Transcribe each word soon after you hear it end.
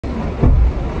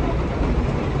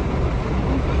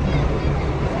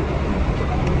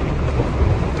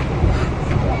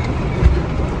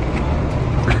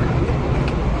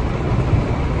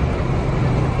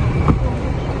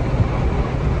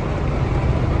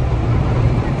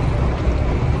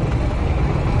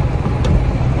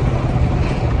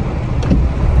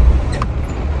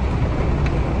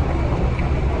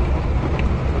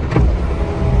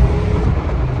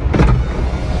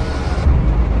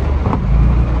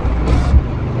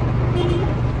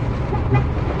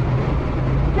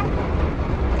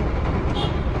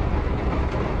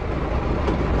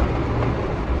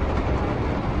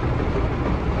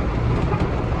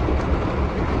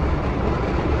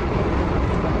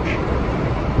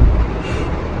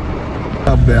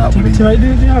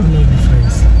they have no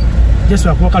difference. Just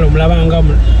like walk along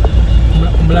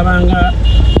Mulabanga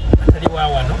atali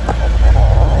wawano.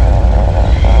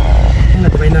 Nina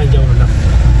tebalina njawulo naffe.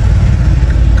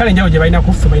 Kale njawulo gye balina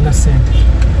kuffe balina ssente.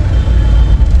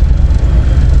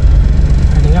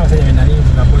 Kati ng'abasajja be nali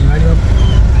nvuga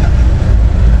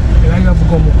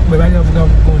bwe bali bavuga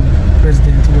Mukono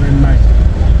President w'emmayi.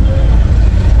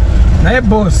 Naye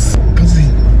boss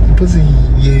mpozi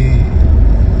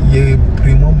ye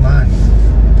primo man.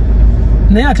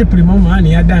 Naye ate primo man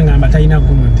yaddanga amba talina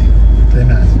gundi.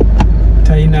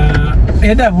 Talina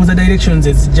yadda abuuza directions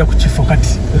ezijja ku kifo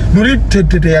kati. Luli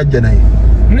tete yajja naye.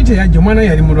 Luli teyajja omwana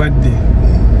yali mulwadde.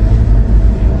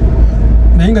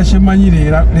 Naye nga kyemmanyi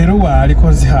leero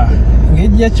waalikoze ha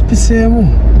ng'ejja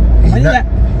kipiseemu.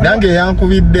 Nange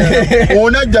yankubidde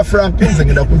onajja Frank nze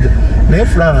ngenda kujja naye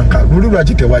Frank luli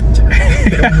lwaki tewajja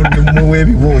mu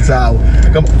ebibuuzo awo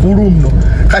kulumno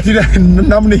kati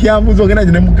namune yambuuza ogenda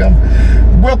gye ne mugamba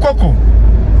gwe koko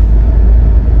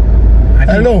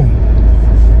hello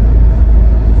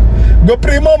gwe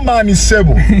primo man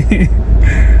sebo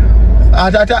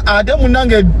ate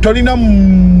munange tolina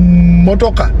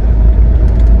motoka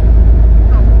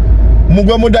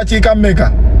mugwe mu dakiika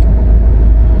mmeka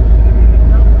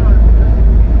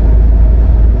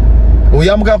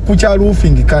oyamuka kucha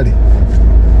roofing kale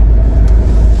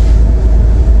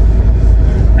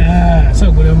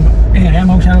so gulema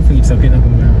ayama kucha roofing it's okay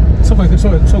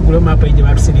so gulema hapa ije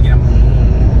batusindigira mu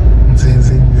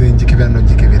nze njikibira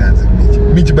nze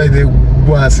michi by the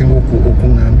boss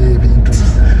okungambe ebintu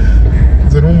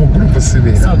nze no mu group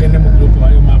sibera so gende mu group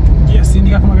wali map ya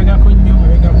sindika kama bega ko nnyo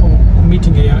bega ko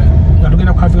meeting ya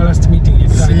ngatugenda ku having last meeting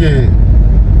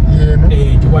ye no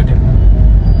jiwade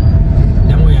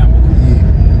damo ya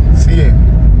siye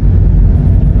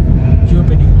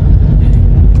kiopedi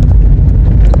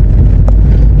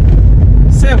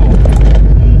sebo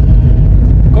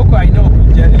koko aina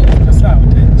okujjali kasawa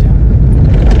tajja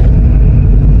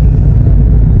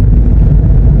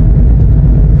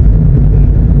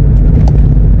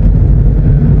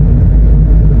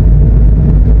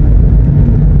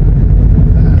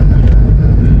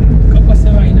koko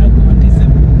sebo aina kuondize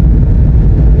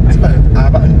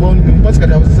aba mbonzi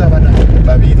kati abuzisa abana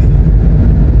babiri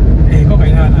koko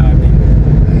aina abana babiri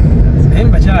naye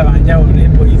bakyala banjawulo ne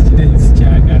police kitenzi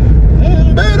kyagala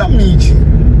mbeera michi.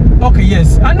 Okay,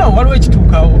 yes. I know waliwo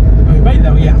ekituukawo by the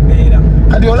way mbeera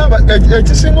kati olaba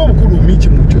ekisinga obukulu michi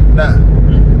mucho na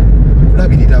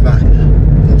olabirira baana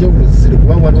enjawulo ziri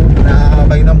kubanga waliwo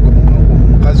balina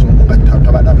mukazi omu nga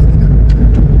tabalabirira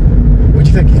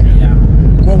okitegeera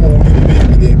kuba owulirira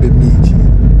emirembe mingi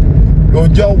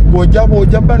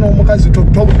ojja bba n'omukazi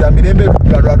towulira mirembe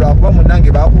lwakuba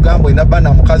munange bakugamba olina bba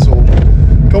na mukazi omu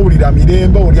towulira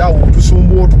mirembe oli awo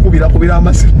otusumba otukubira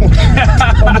amasimu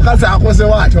omukazi akoze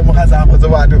waatyo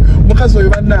omukazi oyo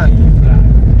bannange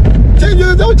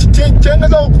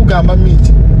kyengezawo okugamba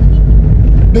miti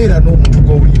beera n'omuntu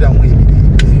gw'owuliramu emirembe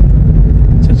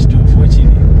kyekituufu ekiri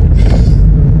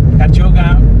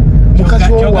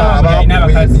mukazi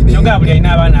buli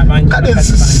alina abaana abangi kale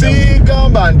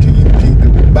sigamba nti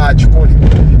bakikole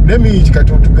naye miti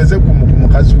kati otugeze ku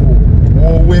mukazi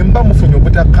wo wemba mufunye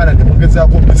obutakkana ne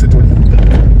mugezaako mesitoli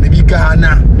ne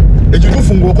bigaana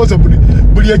ekituufu ng'okoze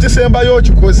buli ekisembayo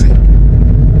okikoze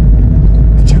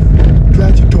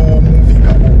twakitowa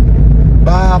omunvikabo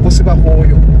bakusibako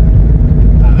oyo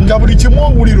nga buli kimu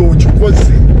owulira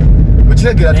okikoze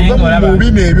okitegeera tuve mu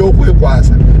bino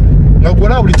ebyokwekwasa nga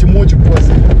gwolaba buli kimu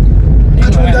okikoze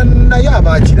katonda naye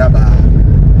aba akiraba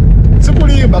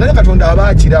sikulimba naye katonda aba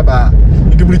akiraba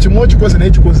nti buli kimu okikoze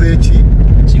naye kikoze eki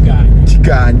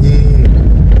kiganye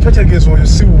kyotegeeza oyo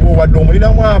si wuwo wadde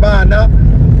omulinamu abaana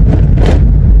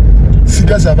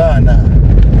sigaza abaana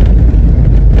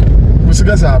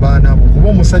gusigaza abaana bo kuba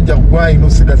omusajja gwayina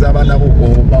osigaza abaana bo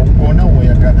bona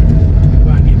woyagala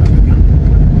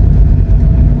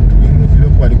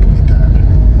tugendaokwali ku mitaala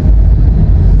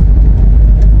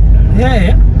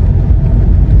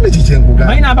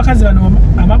ekikyenkugamba abakazi bano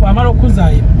amala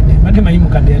okuzaayo badde manyi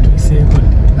mukadde yatuyiseeko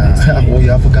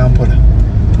oyo avuga mpola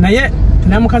naye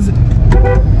namukazi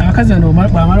abakazi bano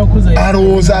bwamala okuzaayo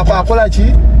alowoozaako akola ki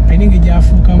ayina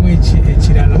gyafuukamu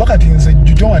ekirala oba kati nze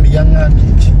jujowani yaŋŋambye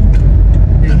ekintu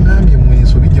yaŋŋambye mu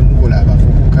ensobi gye mukola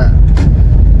abavubuka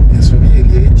ensobi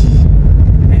eri egi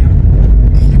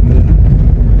erimu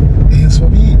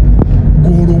ensobi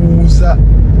gw'olowooza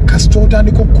kasita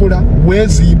otandika okukola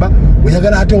weezimba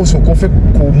oyagala ate osooka ofe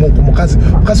ku mukazi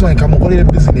wange kamukolera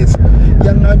bizinesi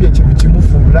yaŋŋambye ekintu kimu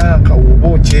fulanka oba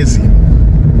okyezimba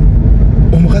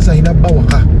omukazi alina bba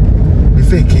waka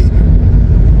bifeeko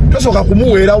ebyo tosoka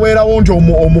kumuwera wonto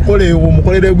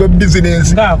omukolere gwe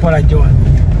business ngaakola jo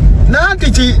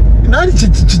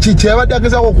nanti kyabadde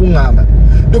agezaako okuŋŋamba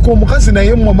leka omukazi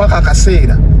naye mwamaka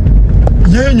akaseera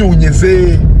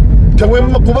yenyonyeze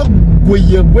kuba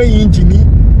gwe yingini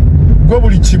gwe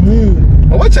buli kimu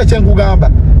oba kyekyenkugamba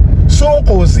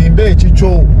sooka ozimbe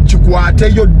ekikyo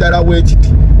kikwateyo ddala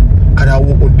weekiti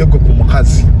kalawo oddegwe ku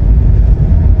mukazi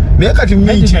naye kati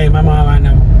mingi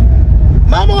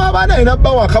maama w'abaana alina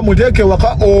bba waka muteeke waka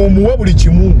omuwe buli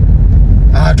kimu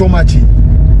atomaki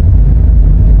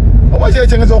oba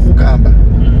kyekyengeza okugamba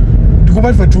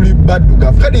tukuba ffe tuli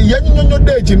baddugavu kati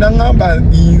yanyinyonyodde eki naŋŋamba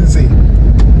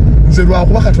nze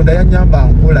lwakuba Katonda yannyamba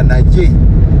nkola naye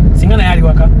singa naye ali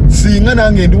waka singa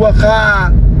nange ndi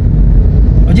waka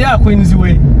ogira Queens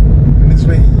we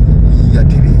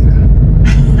yatereera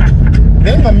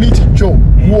naye nga miti kyo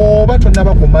bw'oba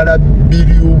tonnaba kumala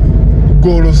biri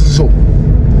goals zo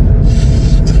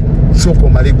sooka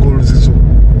omala egoals zo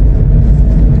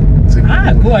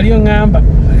gwe wali oŋŋamba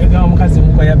ega omukazi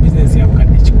muko ya bizinesi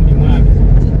yabukadde 12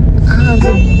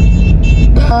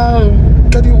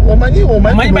 kati omanyi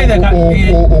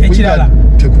ekirala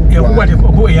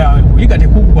okuyiga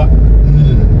tekuggwa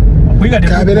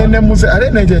kabere nemuze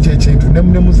ale nekyo ekyekintu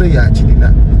nemuze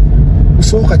yakirina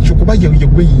usooka kyokuba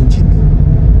yegwe yingini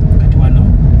kati wano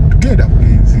tugenda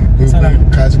bulenzi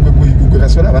kazi gwe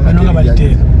kasola abanga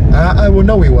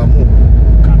wonna wewamu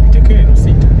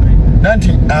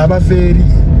nanti abaveeri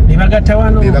bebagatta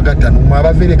wano bebagatta nomwe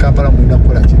abaveeri Kampala mulina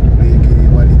kukola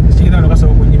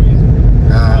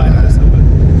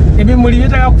ebimuli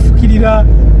byetaaga kufukirira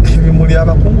ebimuli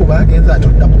abakungu bagenza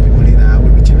atodda ku bimuli naawe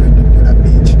bikibeddola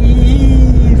beeki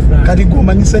kati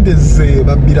gomanyi sente ze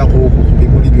babbirako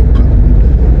bimuli byokka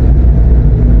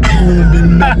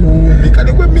kumbi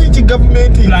kati gwe mingi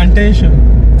gavumenti plantation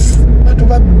batu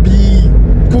babbi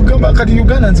kugamba kati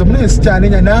Uganda nze munaye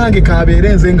sikyanenya nange kabeere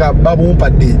nze nga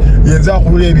babumpadde yenza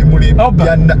akulula ebimuli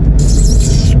byanna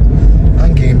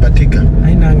nange mbatega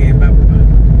ayi nange mbabba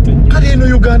kati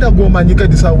eno Uganda gwomanyi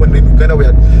kati sawa ne Uganda we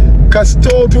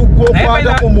kasito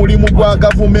tugwokwata ku mulimu gwa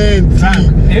gavumenti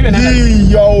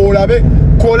yiyo olabe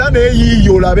kola ne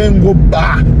yiyo olabe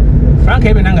ngobba Frank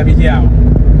ebe nanga bijyawo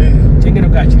chengero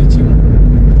gachiri kimu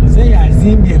ze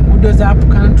yazimbye enguudo za up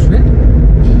country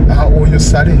oyo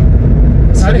sale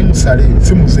musale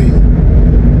si muzeeyi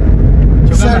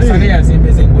sale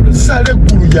yazimbe ze enguudo sale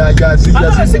gulu yazi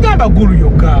sigamba gulu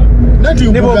yokka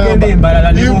nebo gende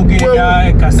embalala nebo genda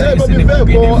ekasese nebo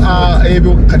gende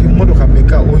ebyo kati motoka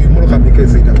meka oyo motoka meka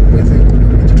ezita kuweza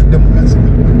kitudde mu mazima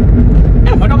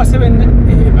motoka 7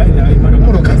 baida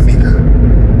motoka meka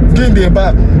gende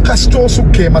ba kasito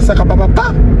suke Masaka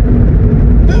papa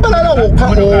mbalala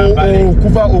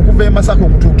okuva Masaka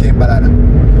okutuuka embalala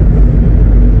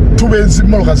tubezi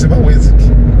motoka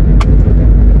zibaweziki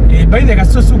baida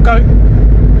kasito suka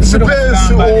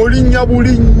space olinya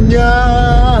bulinya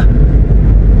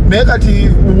naye kati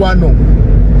wano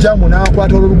jamu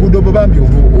nakwata oluguudo bambi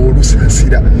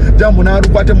olusinsira jamu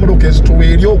nalukwata emmotoka ezituwa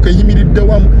eryoka eyimiridde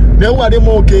wamu naye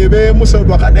walemu okeebeemu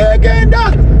sodwaka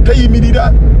negenda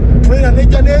teyimirira tulena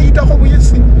nejja neyitako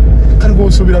buyisi kati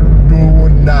gwosuubira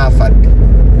nafadde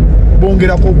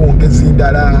bongerako bwongezi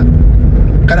ndala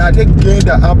kati ate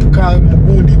genda apuka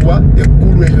mugundibwa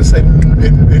eggulu eyo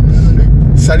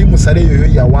salimu sale eyo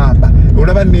yawamba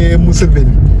olaba ne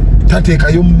Museveni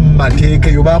tateekayo mateeka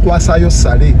eyo bakwasayo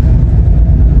sale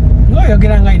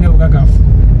ngoyogera nga alina obukakafu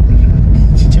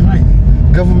kikimanyi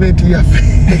gavumenti yaffe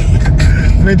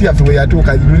bwe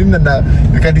yatuuka lulina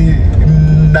kati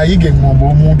nayiga eŋŋombe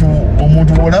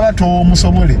omuntu olaba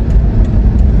tomusobole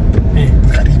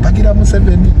kati mpagira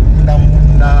Museveni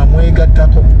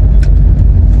namwegattako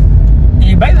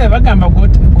baida bagamba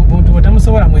gontu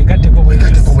watamusobola mwegatteko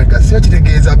bwegasi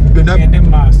kitegeeza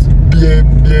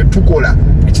byetukola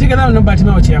ekitegeeza no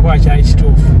Batimawo kyeyakola kyali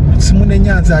kituufu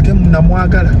simunenyanza ate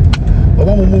munamwagala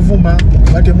oba mumuvuma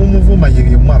oba temumuvuma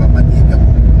yeyemu abamanyiga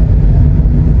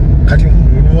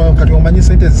kati omanyi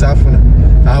sente zaafuna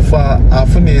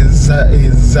afuna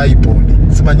ezaipodi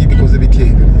simanyi bikoze bitya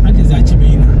ebyo ate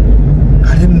zakibiina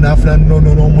ate nafuna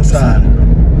n'omusaala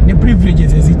ne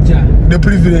privileges ezijja ne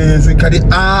privileges kati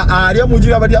alya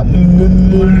mugira batya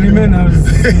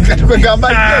kati kwegamba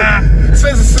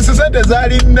sente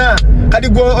zalina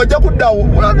kati ojja kuddawo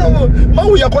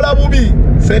mawu yakola bubi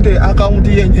sente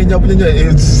akawunti yenyabunyenya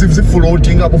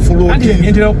zifloatinga bufloating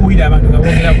entera okuwulira abantu nga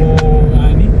bogerako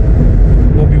ani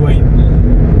Bobi Wine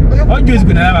ojuzi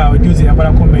gwe nalaba ojuzi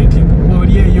yakola comment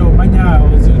oli eyo manya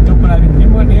tokola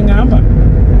bintu neŋŋamba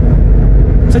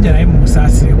musajja naye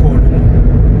mumusaasireko olumu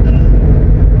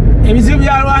ebizibu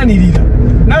byalwanirira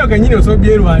nayo kenyini osobola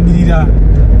byerwanirira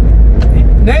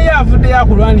naye avudde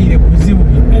yakulwanire ku bizibu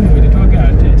anyway tetwogera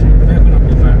tete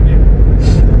economy family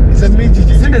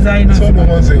sente zalina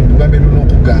sonoze nkugambe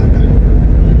n'okugamba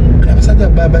abasajja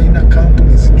baba ina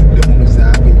kampuni zijjudde muno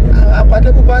zaabwe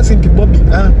akwate bukwasi nti Bobby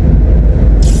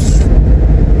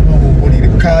obulire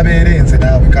kabeere nze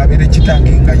naawe kabeere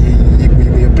kitange nga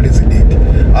ye president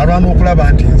alwana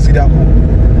okulaba nti nzirako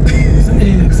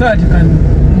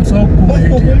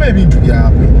okukuuma ebintu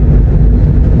byabwe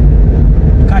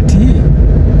kati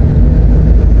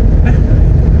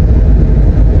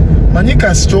manyi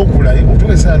kasi kyokula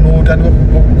otuwesa n'otandika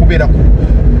kubeera ku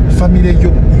famire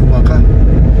yo iwaka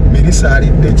Melissa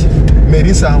alidde ki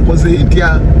Melissa nkoze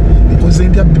ntya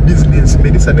business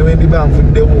Melissa ne wendi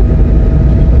banvuddewo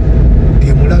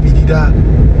emulabirira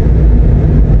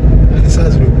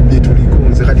esaziro byetuliko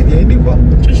nze kati byendikwa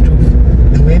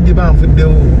newendi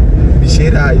banvuddewo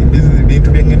biseera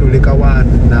bintu byengendo leka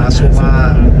wanu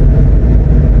nasoma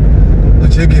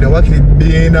okyegera wakiri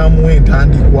beenamu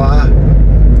entandikwa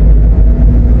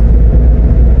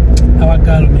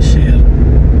abagalo Michelle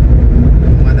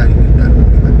mwana alina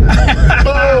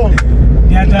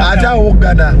ate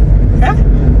awogana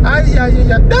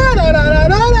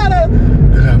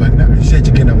bana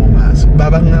ekigenda mu maaso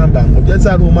baba ŋŋamba ngo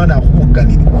byazaala omwana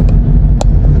akukugganire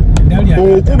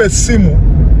okuba essimu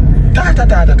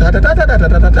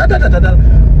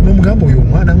n'omugamba oyo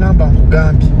omwana ŋŋamba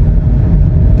nkugambye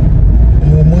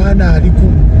omwana aliku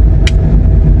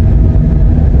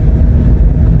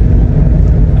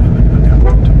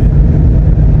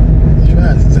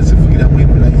zezivugiramu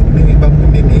enolayinimba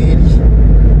munene eri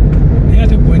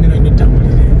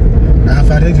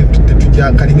afaatete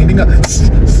tetujakalingeninga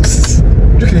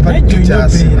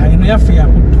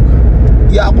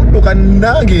yakudduka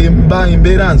nange mba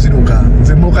embeera nziruka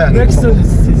nze moka yange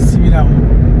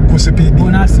ku sipiidi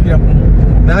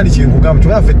nandi kyenkugamba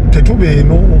tulafe tetuba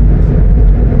eno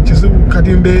kizibu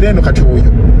kati mbeera eno kati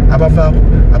oyo abavaako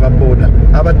ababoda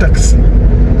abatakisi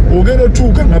ogenda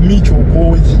otuuka nga miiki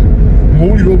okooyi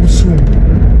ng'owulira obusungu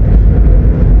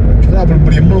tulaba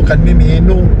buli emmoloka nnene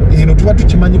eno tuba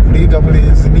tukimanyi kuleega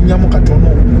bulenzi ninyamu katono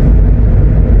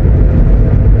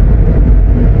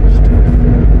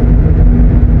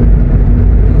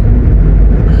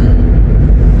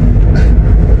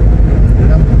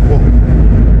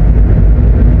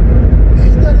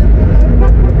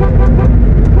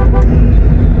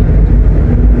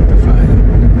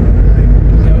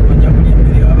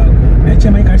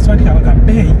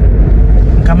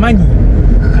nkamanyi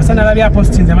kasana labya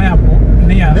postinze mayapo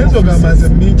nezo gamaze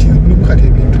mingi n'okukati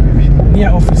ebintu bibiri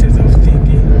near offices of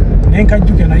thing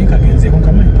nenkajjuke naye kagenzeeko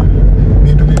nkamanyi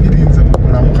bintu bibiri nze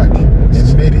mukolamu kati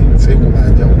emmere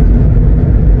seekubanjawo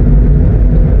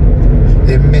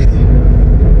emmere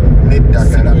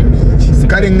n'eddagala mingi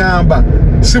kale ŋŋamba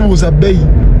sibuuza bbeyi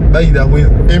bayirawe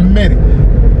emmere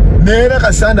neera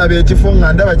kasanda ab'ekifo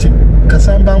nga ndaba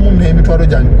kasambamu n'emitwalo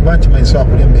gyange kuba nkimanyiso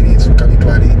akulya emmere esukka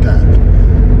mitwalo 5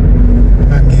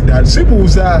 ngenda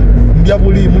sibuuza ndya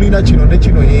buli mulina kino ne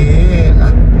kino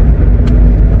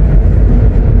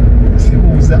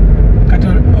sibuuza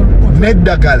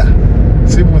n'eddagala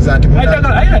sibuuza nti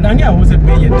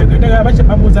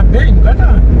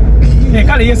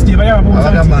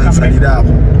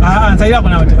nsaliraako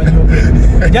nawe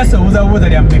tebanyoge jasi obuuza buuza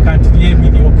lya mmeka nti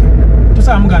lyebiri oke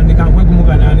tusaba mugandika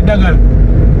nkwegumugana neddagala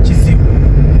kizibu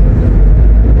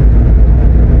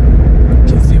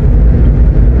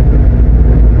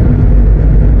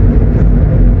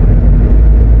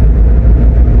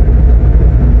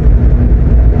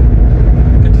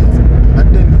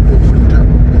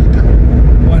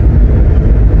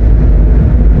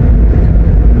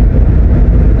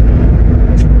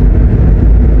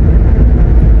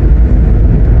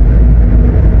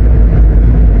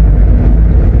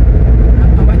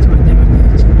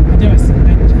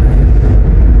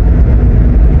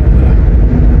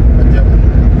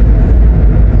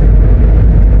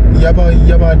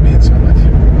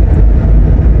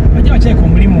bakyeka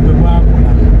omulimu gwe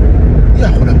gwakola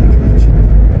yakola mulimu ki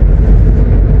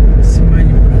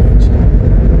simanyi bulungi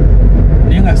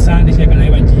naye nga sande kyeka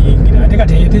naye bagiyingira ate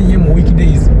kati ye mu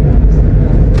weekdays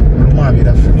olumu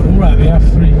abeera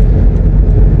free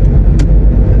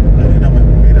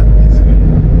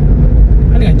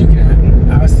ate gajjukira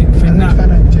abasimu fenna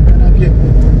kyekanabye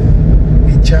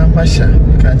ekyamasha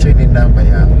kankyalina enamba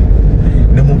yawe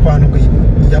ne mukwano gwe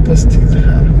yapositinze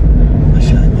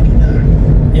ashanyirira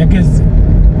yageze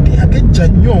teyagejja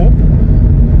nnyo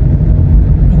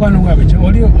mukwano gwabe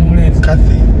oli omulenzi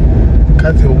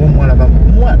kathe oba omuwala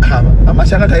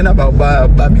amashanga talina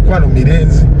bamikwano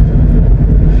mirenzi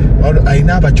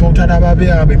alina abakyotala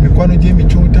babe abo emikwano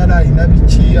gy'emikyotala alina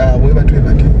biki abwe batwe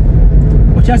bate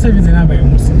kya service namba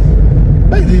y'omusi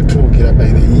bayire twogera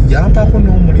bayire yampako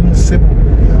n'omulimu ssebo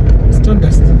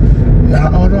Stardust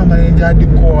olwo amayinja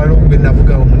adiko waliwo gwe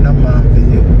navugawo munnammanve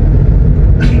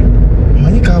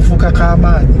manyi kafuuka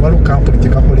k'amaanyi waliwo kampuni gye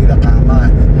kakolera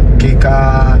k'amaanyi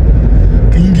keka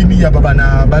inginiya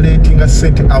babana baleetinga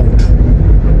sente out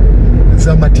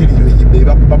za material yibe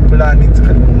bapulani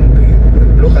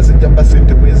bloka zijja ba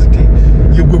sente bweziti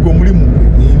yegwego omulimu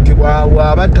nti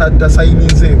waba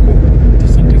tasayininzeeko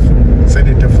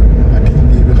sente tefu ati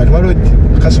kati waliwo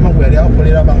kasoma gwe yali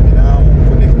akolera bangi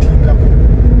namuconnectingako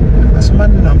kasoma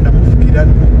namufugira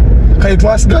kale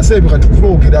twasigasa ebyo kati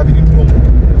tulogera biri nnomu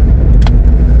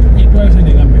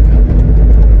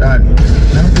yani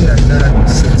nambeera ddala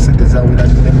sente zawera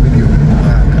ne miliyoni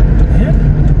mukaaga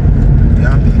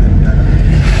yambeera ddala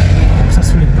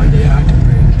okusasula ebbanja ya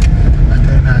heartbreak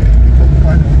ate nandi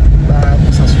omukwano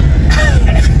bamusasula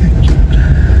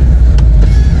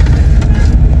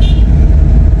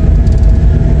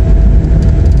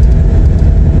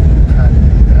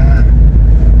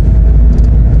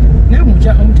naye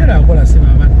omukyala akola sima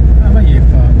aba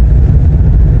yeefaamu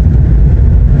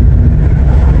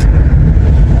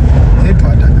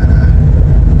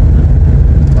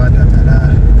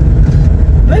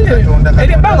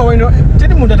ebbanga weno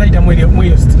teri muntu atayitamu eyo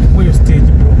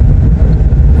stage bro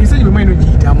isagi bwe maino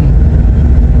giyitamu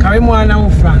kabe mwana wo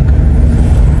Frank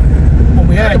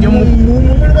omuyala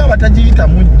mulimu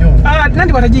abatagiyitamu nnyo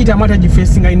nanti batagiyitamu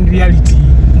atagifesinga in reality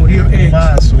muri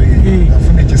maaso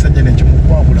afuna ekisajja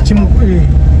nekimukwabula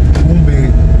kumbe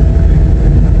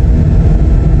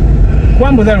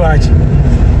kwambuza lwaki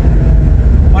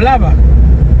olaba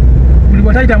buli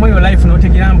bwatayitamu eyo life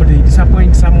notegera mbu they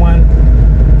disappoint someone.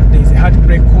 There is a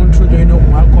heartbreak control, you know,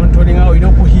 controlling how you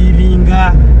know,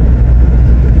 healinga.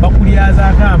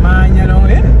 Bakuliaza kamanya no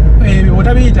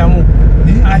whatabitamu.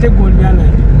 Ate golbyana.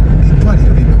 Intwali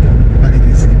lino bali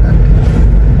bisimba.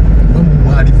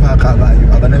 Mwali faka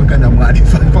abayo abanabikana mwali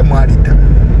faka mwali ta.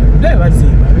 Le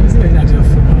bazimba bizimba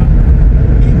inatafuma.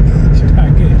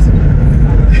 Target.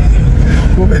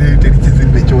 Kubere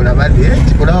tekizimbe chola bali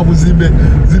chikola buzimbe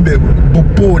zimbe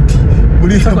bopoti.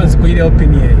 Buli sako zikuile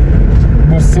opinion.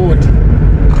 Bopoti.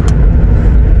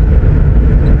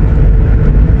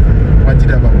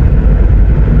 Wajira babo.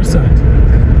 Resort.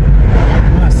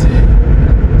 Masi.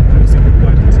 It's a good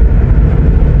quality.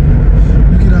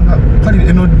 Mukiranga kali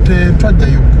eno twajja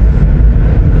yo.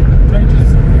 Right.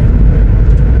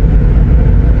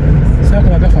 Sako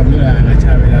bagafa mula na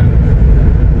chabela.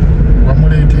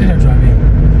 Wamulete. Ila travel.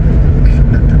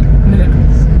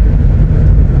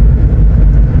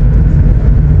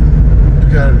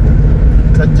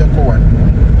 Tajjako wano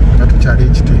nga tukyali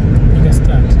ekitendo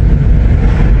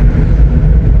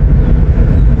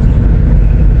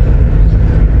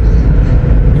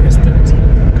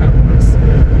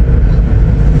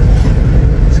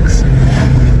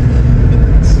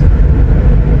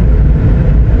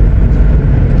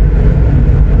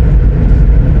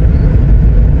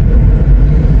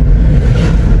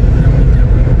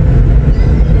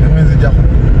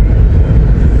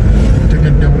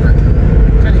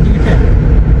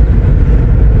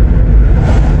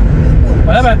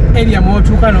area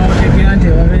motuka n'otegera nti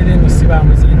babeere musiba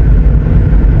muzini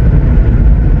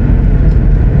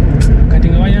kati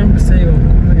nga wayambiseyo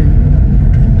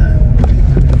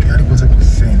alikoze ku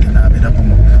ssente n'abeerako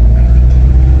mu bufume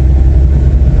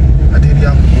ate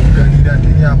eryakugalira ate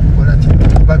eryakukola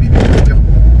kuba bibyo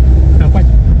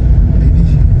akwaki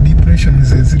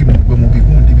depressions eziri mugwe mu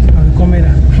bigundi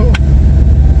bikomera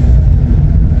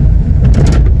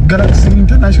Galaxy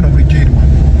International Brigade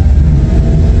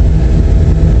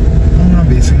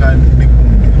besinga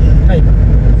mikundi aiba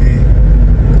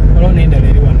olone ndala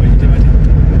eri wano bagitebate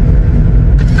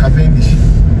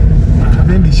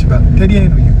Cavendish ba teri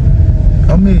eno yo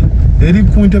ame eri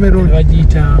ku ntebero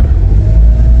bagiyita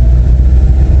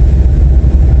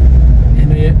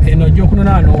eno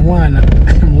gyokunona n'omwana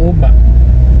muba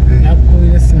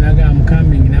nakubira sinaga am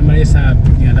coming namalesa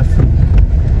ngenda fu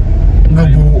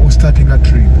ngago starting a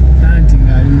trip nanti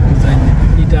ngali mukuzanya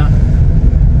ita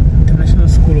National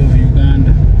School of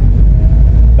Uganda.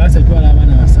 Basa twala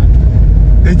abana basatu.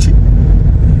 Echi.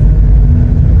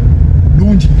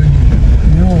 Lungi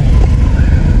no.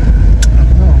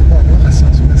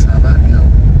 Wakasanso besabani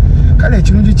awo. Kale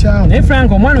ekirungi kyawo. Ne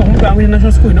Frank omwana okumutwala mu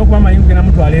National School n'okuba mayingo gena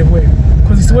mutwala ebweru.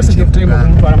 Because it's supposed to give time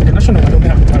okumutwala mu National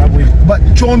wadogera mutwala bweru. But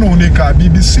kyonooneka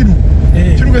BBC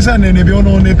kirugesa nene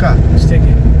byonooneka.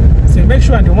 Kitege. So make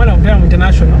sure ndi omwana omutwala mu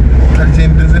International. Kale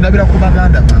nze ndabira ku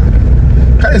baganda bange.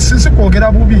 Kale sisi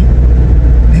kwogera bubi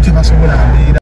nite basobola mbeera